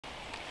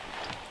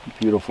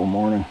Beautiful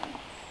morning.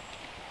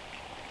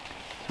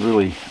 It's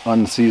really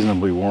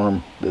unseasonably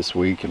warm this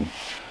week, and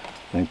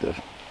I think the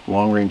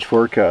long-range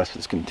forecast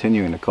is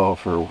continuing to call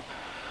for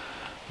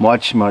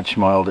much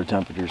milder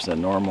temperatures than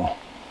normal.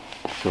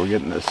 So we're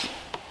getting this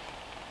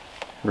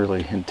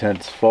really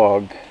intense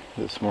fog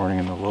this morning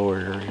in the lower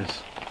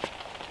areas.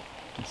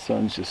 The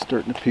sun's just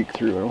starting to peek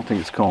through. I don't think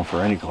it's calling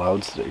for any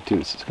clouds today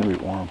too, so it's going to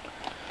be warm.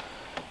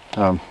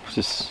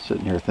 Just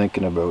sitting here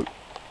thinking about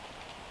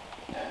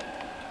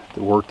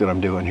the work that I'm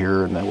doing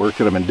here and the work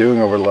that I've been doing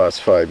over the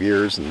last 5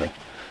 years and the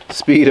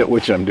speed at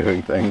which I'm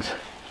doing things.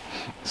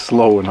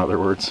 Slow, in other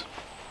words.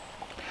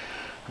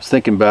 I was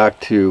thinking back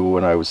to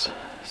when I was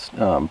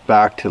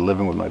back to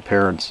living with my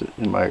parents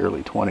in my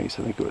early 20s.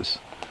 I think it was,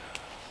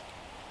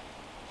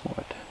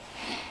 what,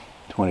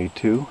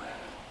 22?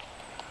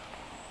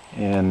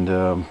 And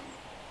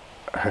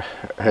I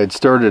had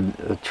started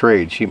a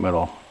trade, sheet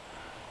metal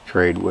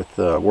trade, with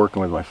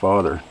working with my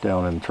father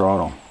down in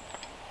Toronto.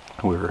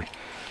 We were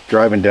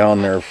driving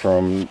down there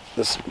from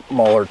the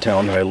smaller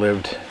town that I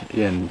lived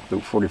in,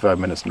 about 45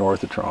 minutes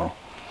north of Toronto,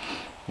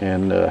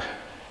 and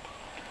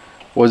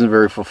wasn't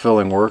very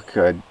fulfilling work.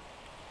 I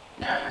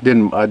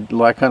kind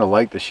of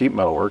liked the sheet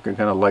metal work. I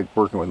kind of liked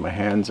working with my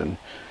hands and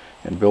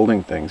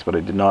building things, but I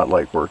did not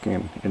like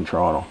working in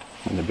Toronto,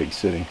 in the big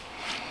city.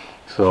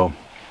 So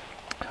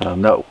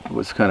that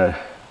was I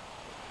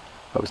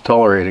was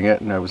tolerating it,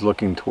 and I was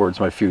looking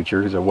towards my future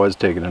because I was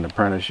taking an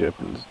apprenticeship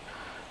and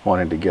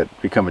wanting to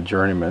become a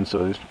journeyman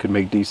so I could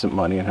make decent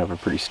money and have a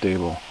pretty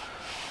stable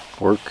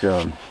work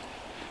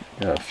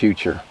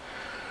future.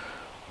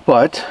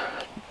 But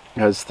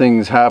as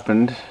things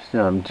happened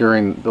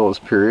during those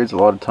periods, a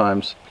lot of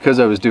times, because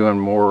I was doing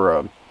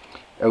more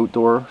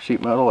outdoor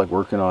sheet metal, like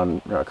working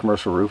on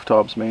commercial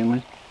rooftops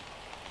mainly,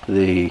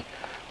 the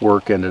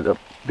work ended up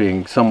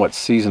being somewhat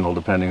seasonal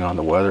depending on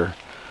the weather.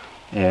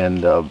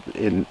 And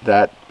in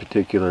that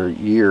particular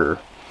year,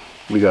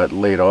 we got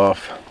laid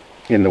off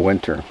in the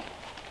winter.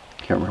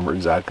 Can't remember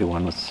exactly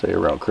when, let's say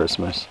around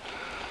Christmas.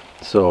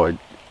 So I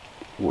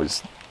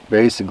was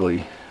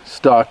basically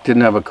stuck,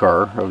 didn't have a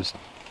car.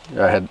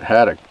 I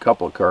had a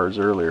couple of cars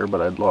earlier,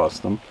 but I'd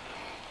lost them,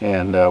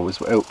 and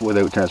was out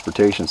without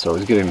transportation. So I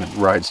was getting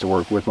rides to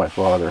work with my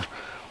father,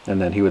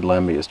 and then he would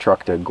lend me his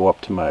truck to go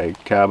up to my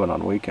cabin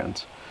on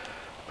weekends,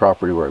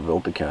 property where I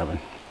built the cabin.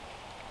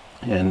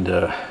 And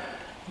it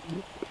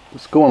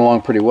was going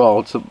along pretty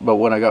well. But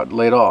when I got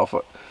laid off,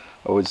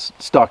 I was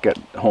stuck at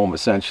home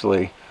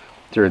essentially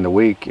during the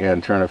week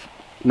and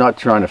not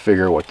trying to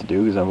figure out what to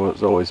do because I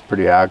was always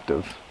pretty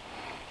active.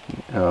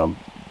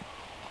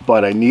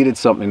 But I needed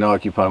something to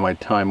occupy my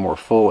time more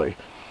fully.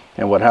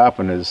 And what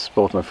happened is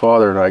both my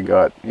father and I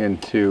got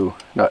into,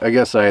 I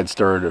guess I had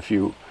started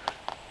a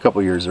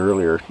couple years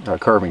earlier,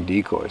 carving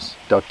decoys,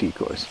 duck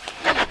decoys.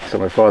 So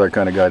my father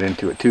kind of got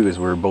into it too as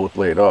we were both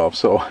laid off.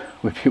 So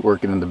we'd be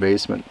working in the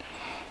basement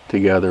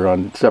together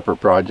on separate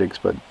projects,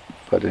 but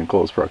in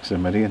close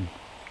proximity. And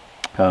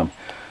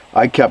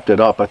I kept it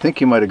up. I think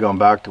he might have gone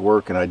back to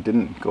work, and I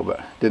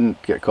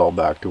didn't get called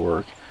back to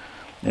work,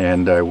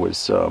 and I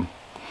was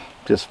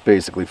just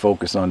basically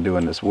focused on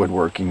doing this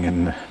woodworking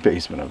in the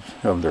basement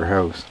of their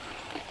house.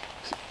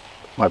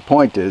 My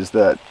point is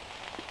that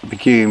I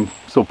became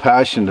so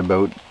passionate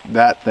about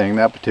that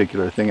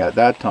particular thing at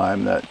that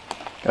time, that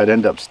I'd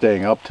end up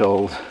staying up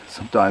till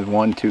sometimes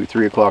 1, 2,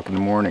 3 o'clock in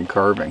the morning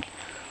carving,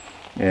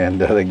 and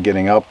then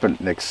getting up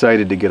and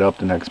excited to get up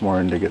the next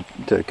morning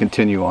to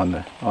continue on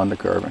the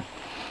carving.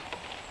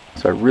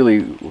 So I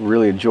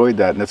really enjoyed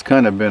that, and it's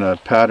kind of been a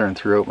pattern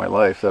throughout my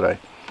life that I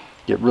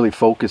get really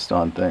focused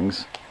on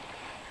things,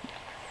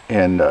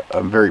 and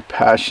I'm very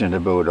passionate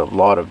about a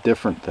lot of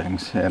different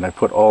things, and I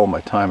put all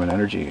my time and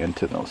energy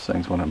into those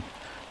things when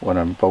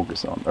I'm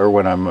focused on, or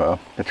when I'm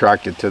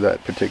attracted to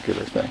that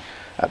particular thing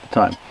at the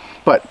time.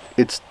 But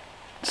it's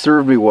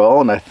served me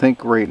well, and I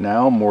think right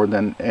now more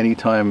than any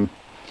time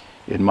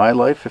in my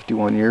life,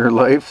 51-year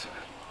life,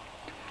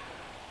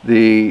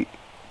 the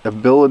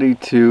ability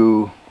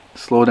to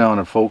slow down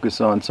and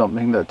focus on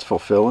something that's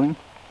fulfilling,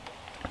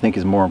 I think,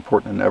 is more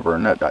important than ever,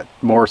 and that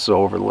more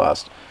so over the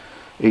last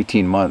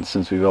 18 months,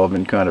 since we've all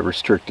been kind of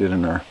restricted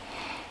in our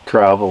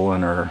travel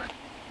and our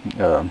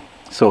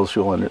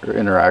social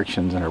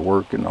interactions and our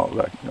work and all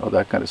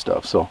that kind of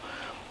stuff. So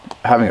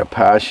having a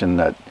passion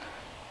that,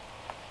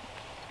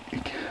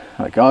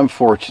 like, I'm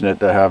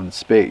fortunate to have the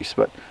space,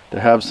 but to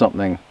have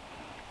something,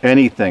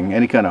 anything,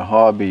 any kind of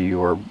hobby,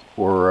 or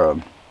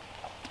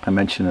I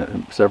mentioned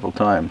it several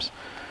times,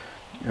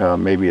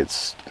 maybe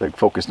it's like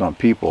focused on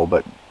people,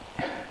 but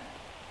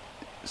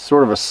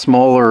sort of a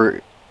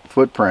smaller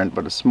footprint,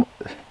 but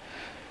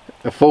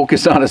a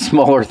focus on a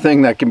smaller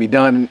thing that can be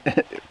done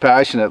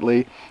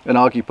passionately and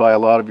occupy a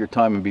lot of your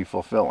time and be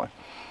fulfilling.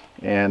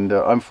 And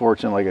I'm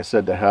fortunate, like I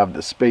said, to have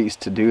the space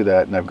to do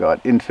that, and I've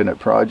got infinite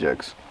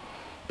projects.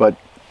 But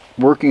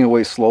working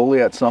away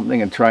slowly at something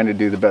and trying to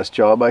do the best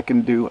job I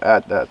can do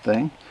at that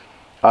thing,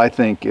 I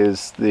think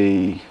it's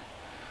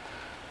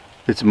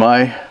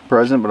my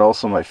present but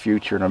also my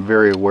future, and I'm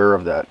very aware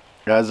of that.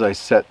 As I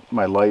set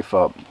my life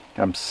up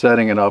I'm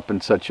setting it up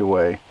in such a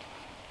way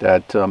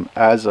that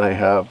as I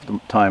have the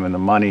time and the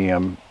money,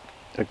 I'm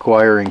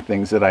acquiring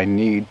things that I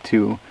need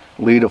to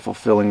lead a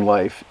fulfilling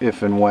life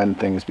if and when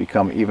things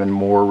become even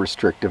more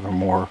restrictive or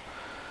more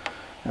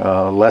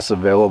less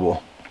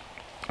available.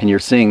 And you're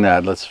seeing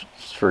that,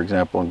 for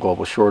example, in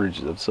global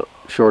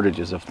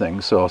shortages of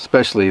things. So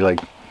especially like,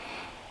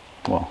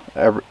 well,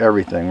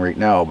 everything right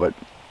now, but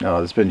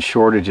there's been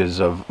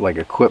shortages of like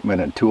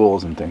equipment and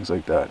tools and things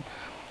like that.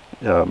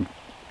 You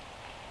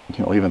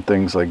know, even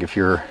things like if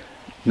you're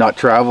not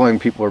traveling,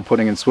 people are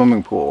putting in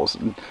swimming pools,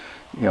 and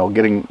you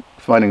know,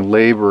 finding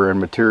labor and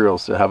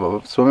materials to have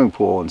a swimming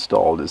pool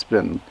installed has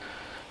been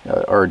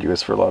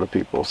arduous for a lot of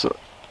people. So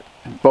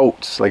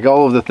boats, like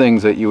all of the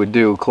things that you would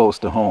do close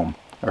to home,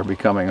 are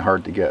becoming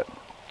hard to get.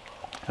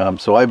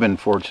 So I've been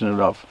fortunate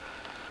enough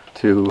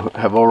to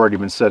have already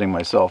been setting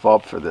myself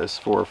up for this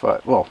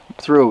throughout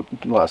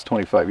the last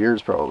 25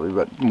 years probably,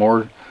 but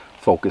more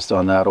focused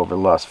on that over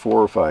the last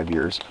 4 or 5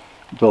 years,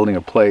 building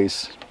a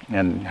place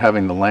and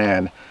having the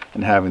land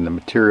and having the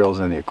materials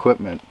and the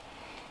equipment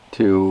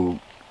to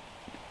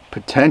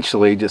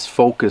potentially just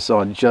focus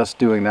on just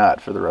doing that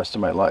for the rest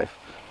of my life.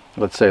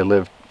 Let's say I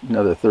live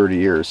another 30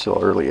 years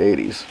till early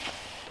 80s.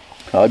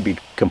 I'd be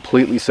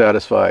completely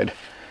satisfied.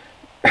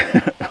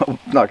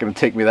 It's not going to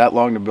take me that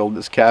long to build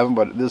this cabin,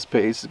 but at this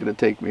pace it's going to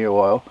take me a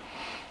while.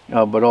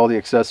 But all the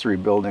accessory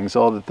buildings,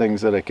 all the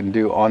things that I can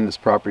do on this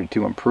property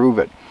to improve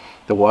it,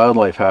 the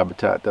wildlife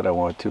habitat that I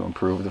want to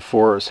improve, the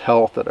forest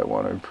health that I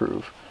want to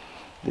improve,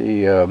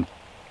 the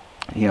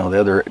you know,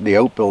 the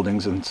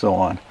outbuildings and so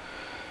on,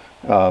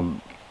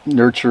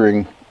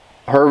 nurturing,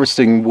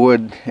 harvesting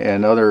wood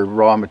and other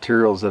raw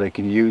materials that I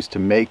can use to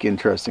make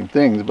interesting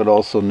things, but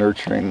also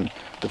nurturing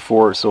the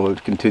forest so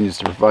it continues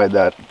to provide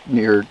that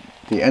near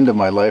the end of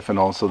my life and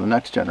also the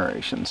next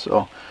generation.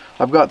 So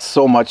I've got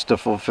so much to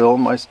fulfill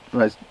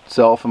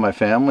myself and my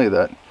family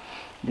that,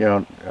 you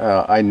know,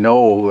 I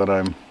know that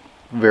I'm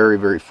very,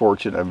 very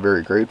fortunate. I'm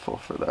very grateful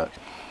for that.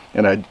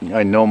 And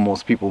I know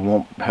most people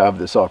won't have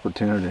this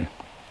opportunity.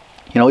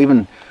 You know,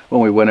 even when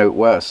we went out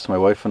west, my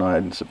wife and I,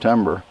 in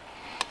September,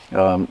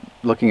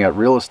 looking at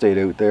real estate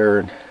out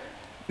there,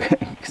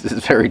 because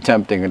it's very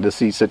tempting and to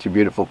see such a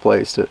beautiful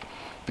place to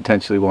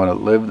potentially want to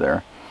live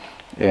there,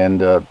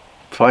 and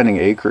finding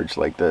acreage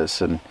like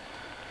this and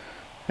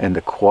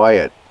the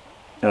quiet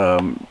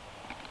and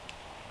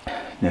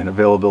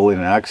availability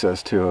and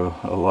access to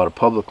a lot of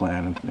public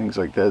land and things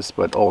like this,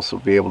 but also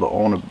be able to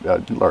own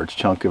a large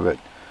chunk of it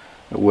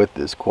with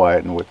this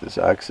quiet and with this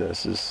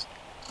access is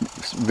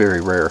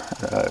very rare.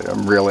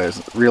 I'm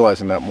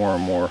realizing that more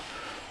and more.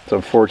 So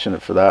I'm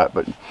fortunate for that.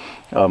 But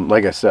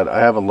like I said, I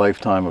have a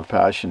lifetime of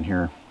passion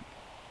here,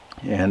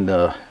 and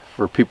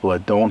for people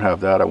that don't have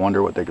that, I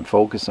wonder what they could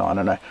focus on.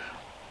 And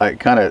I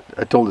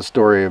told a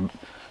story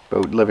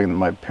about living in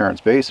my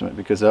parents' basement,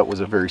 because that was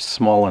a very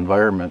small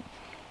environment,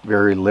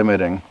 very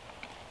limiting,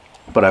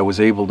 but I was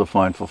able to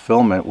find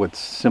fulfillment with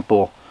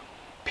simple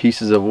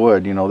pieces of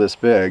wood, you know, this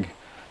big,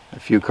 a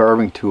few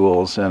carving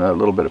tools and a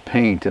little bit of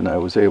paint, and I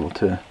was able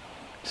to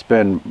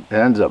spend, it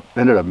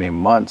ended up being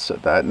months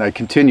at that, and I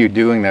continued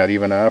doing that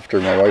even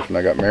after my wife and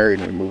I got married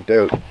and we moved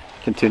out,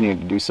 continued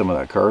to do some of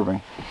that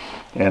carving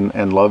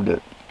and loved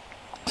it.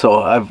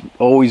 So I've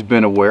always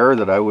been aware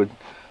that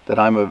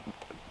I'm a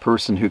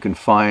person who can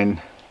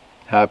find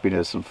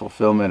happiness and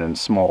fulfillment in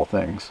small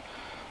things,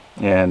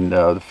 and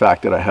the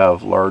fact that I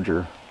have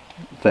larger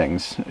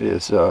things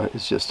is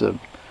just a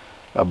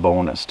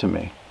bonus to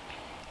me.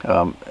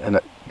 And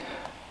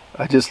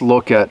I just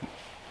look at,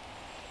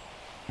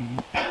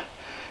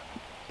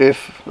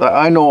 if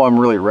I know I'm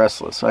really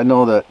restless, I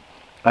know that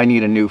I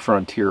need a new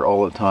frontier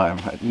all the time.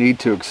 I need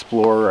to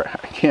explore.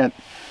 I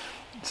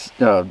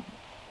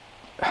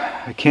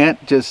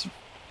can't just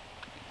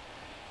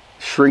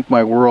shrink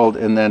my world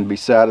and then be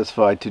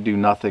satisfied to do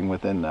nothing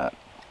within that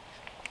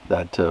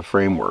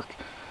framework.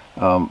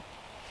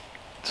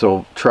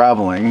 So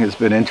traveling has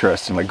been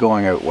interesting, like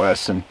going out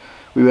west, and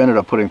we ended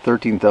up putting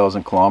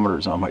 13,000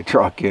 kilometers on my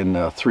truck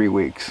in 3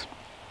 weeks,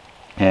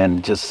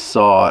 and just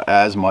saw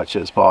as much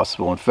as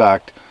possible. In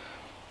fact,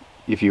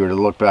 if you were to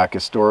look back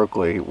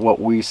historically, what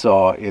we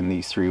saw in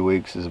these 3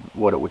 weeks is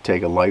what it would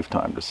take a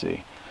lifetime to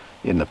see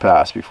in the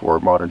past before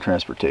modern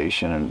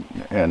transportation,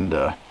 and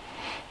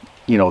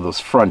you know, those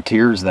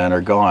frontiers then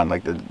are gone.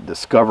 Like the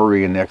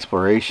discovery and the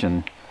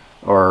exploration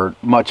are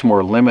much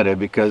more limited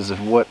because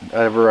of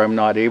whatever I'm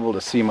not able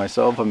to see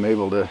myself, I'm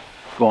able to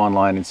go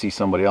online and see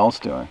somebody else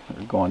doing,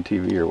 or go on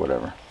TV or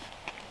whatever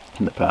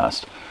in the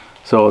past.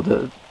 So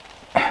the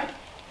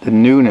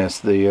newness,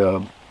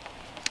 the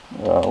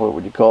what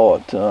would you call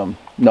it,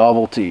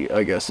 novelty,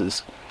 I guess,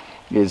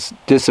 is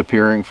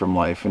disappearing from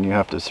life, and you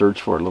have to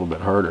search for it a little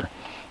bit harder.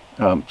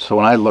 So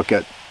when I look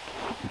at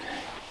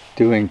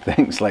doing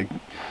things like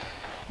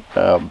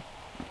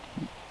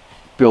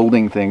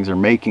building things or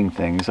making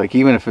things, like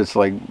even if it's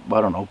like,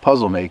 I don't know,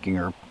 puzzle making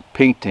or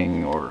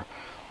painting or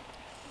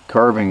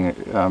carving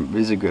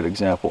is a good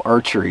example.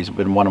 Archery has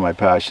been one of my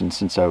passions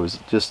since I was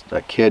just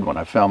a kid, when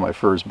I found my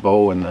first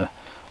bow in the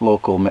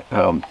local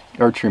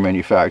archery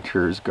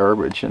manufacturer's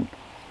garbage and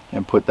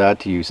put that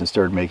to use and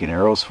started making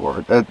arrows for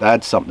it.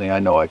 That's something I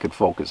know I could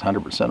focus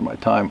 100% of my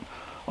time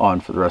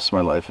on for the rest of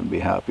my life and be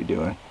happy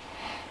doing.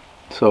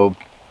 So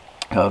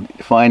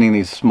finding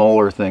these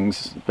smaller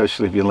things,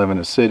 especially if you live in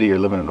a city or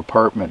live in an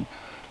apartment,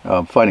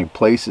 finding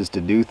places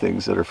to do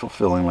things that are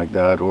fulfilling like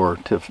that, or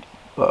to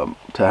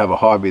have a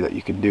hobby that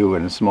you can do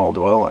in a small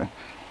dwelling,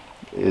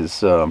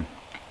 is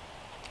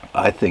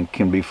I think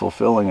can be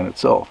fulfilling in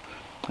itself.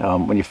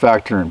 When you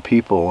factor in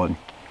people, and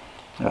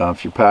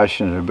if you're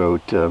passionate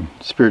about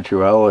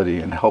spirituality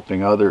and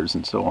helping others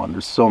and so on,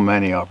 there's so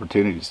many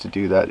opportunities to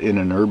do that in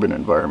an urban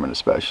environment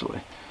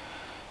especially.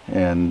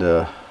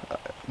 And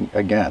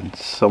again,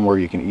 somewhere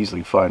you can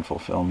easily find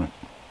fulfillment.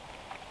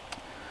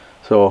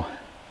 So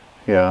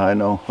yeah, I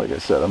know, like I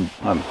said,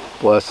 I'm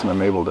blessed and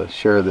I'm able to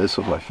share this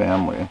with my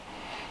family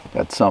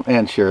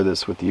and share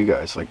this with you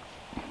guys. Like,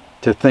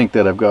 to think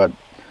that I've got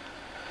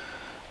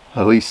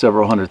at least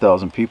several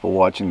 100,000 people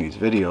watching these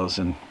videos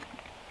and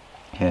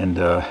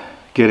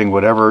getting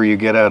whatever you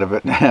get out of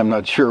it. I'm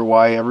not sure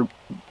why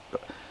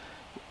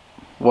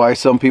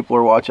some people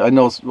are watching. I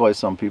know why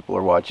some people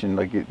are watching.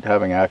 Like,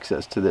 having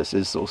access to this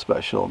is so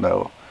special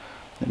now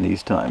in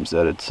these times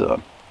that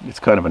it's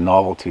kind of a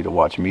novelty to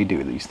watch me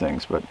do these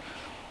things. But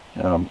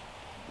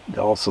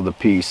also the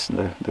peace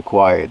and the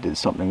quiet is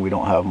something we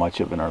don't have much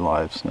of in our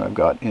lives, and I've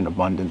got in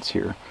abundance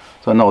here.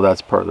 So I know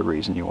that's part of the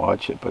reason you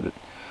watch it. But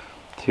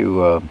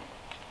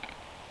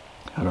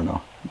I don't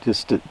know,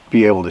 just to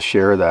be able to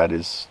share that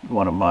is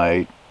one of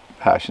my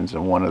passions,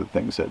 and one of the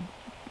things that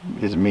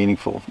is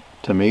meaningful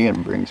to me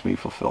and brings me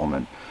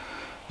fulfillment.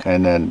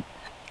 And then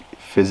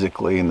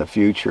physically in the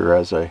future,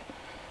 as I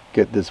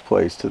get this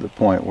place to the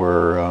point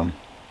where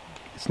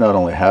it's not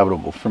only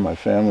habitable for my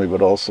family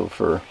but also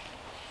for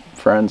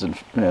friends and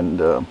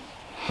I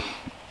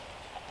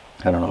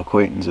don't know,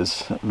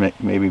 acquaintances,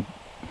 maybe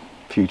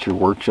future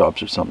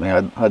workshops or something,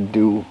 I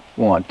do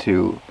want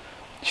to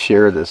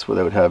share this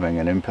without having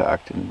an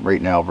impact. And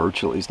right now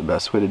virtually is the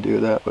best way to do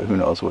that, but who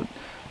knows what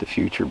the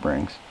future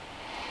brings.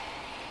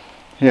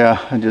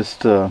 Yeah, I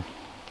just I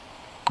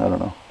don't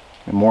know,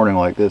 a morning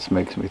like this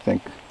makes me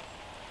think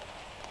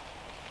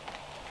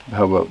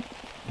how about,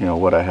 you know,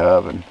 what I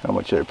have and how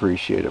much I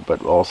appreciate it,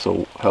 but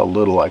also how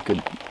little I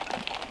could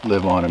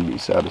live on and be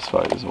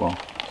satisfied as well.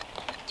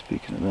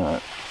 Speaking of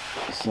that,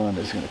 the sun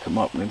is going to come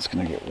up and it's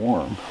going to get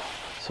warm,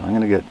 so I'm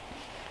going to get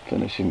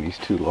finishing these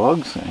 2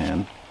 logs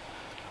and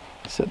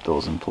set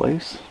those in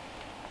place,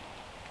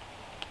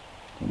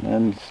 and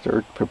then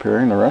start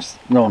preparing the rest.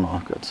 No,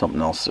 I've got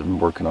something else I'm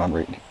working on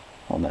right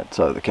on that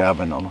side of the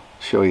cabin. I'll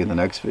show you in the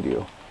next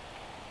video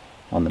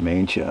on the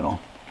main channel.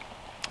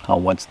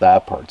 Once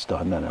that part's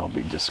done, then I'll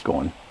be just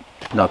going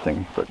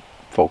nothing but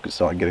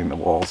focused on getting the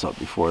walls up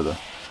before the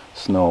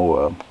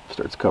snow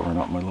starts covering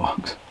up my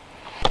logs.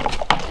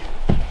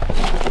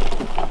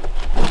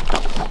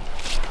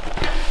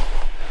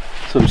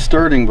 So I'm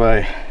starting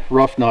by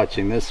rough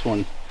notching this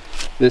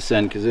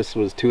end, because this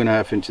was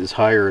 2.5 inches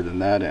higher than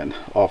that end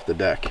off the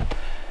deck.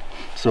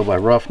 So by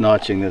rough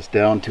notching this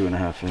down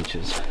 2.5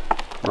 inches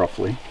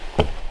roughly,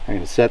 I'm going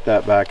to set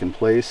that back in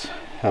place,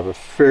 have a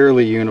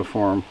fairly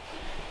uniform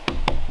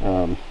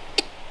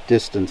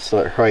distance,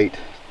 height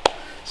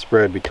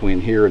spread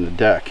between here and the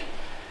deck.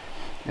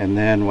 And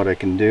then what I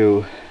can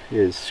do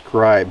is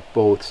scribe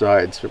both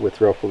sides with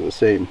roughly the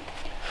same,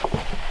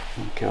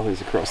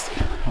 Kelly's across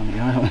on the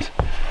island,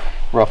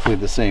 roughly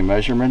the same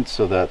measurement,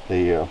 so that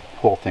the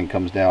whole thing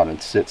comes down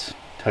and sits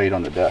tight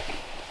on the deck.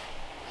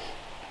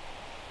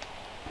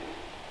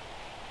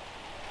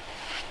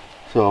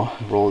 So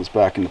roll this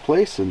back into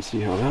place and see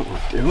how that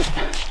worked out.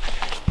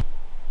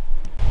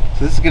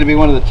 So this is going to be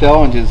one of the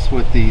challenges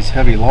with these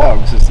heavy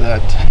logs, is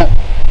that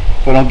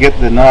if I don't get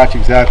the notch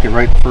exactly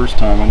right the first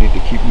time, I need to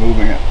keep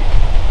moving it.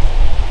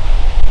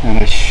 And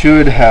I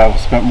should have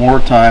spent more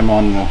time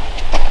on the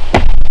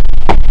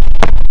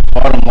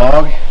bottom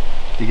log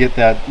to get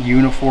that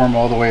uniform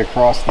all the way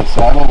across the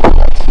saddle where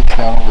that sits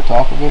down over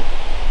top of it.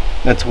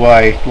 That's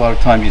why a lot of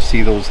times you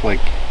see those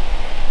like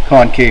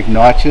concave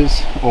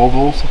notches,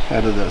 ovals,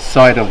 out of the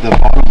side of the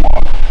bottom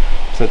log,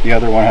 so that the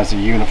other one has a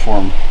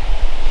uniform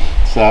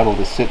saddle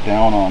to sit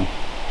down on.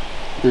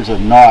 There's a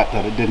knot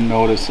that I didn't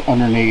notice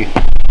underneath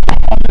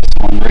on this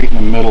one, right in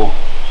the middle,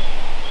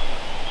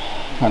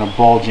 kind of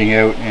bulging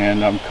out,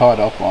 and I'm caught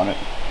up on it.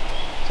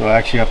 So I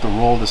actually have to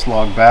roll this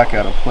log back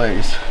out of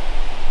place,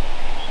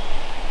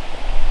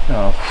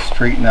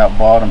 straighten that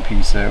bottom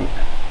piece out,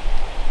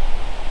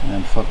 and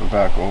then flip it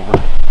back over.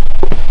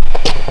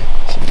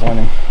 It's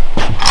funny.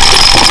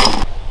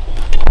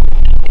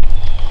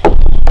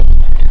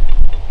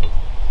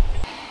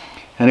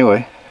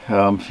 Anyway,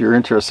 if you're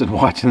interested in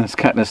watching this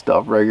kind of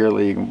stuff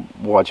regularly, you can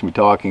watch me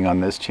talking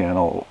on this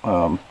channel.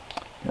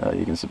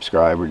 You can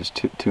subscribe or just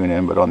tune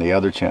in, but on the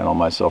other channel,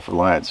 My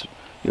Self-Reliance,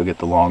 you'll get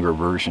the longer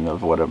version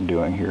of what I'm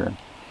doing here,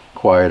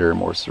 quieter,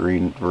 more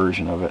serene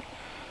version of it,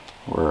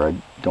 where I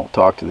don't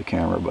talk to the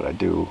camera, but I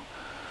do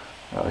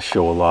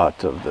show a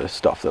lot of the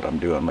stuff that I'm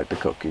doing, like the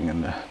cooking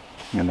and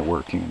the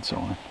working and so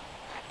on.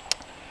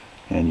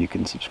 and you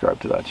can subscribe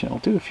to that channel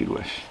too if you'd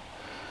wish.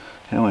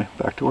 Anyway,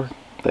 back to work.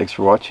 Thanks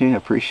for watching, I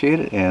appreciate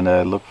it, and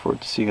I look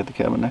forward to seeing you at the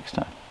cabin next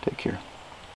time. Take care.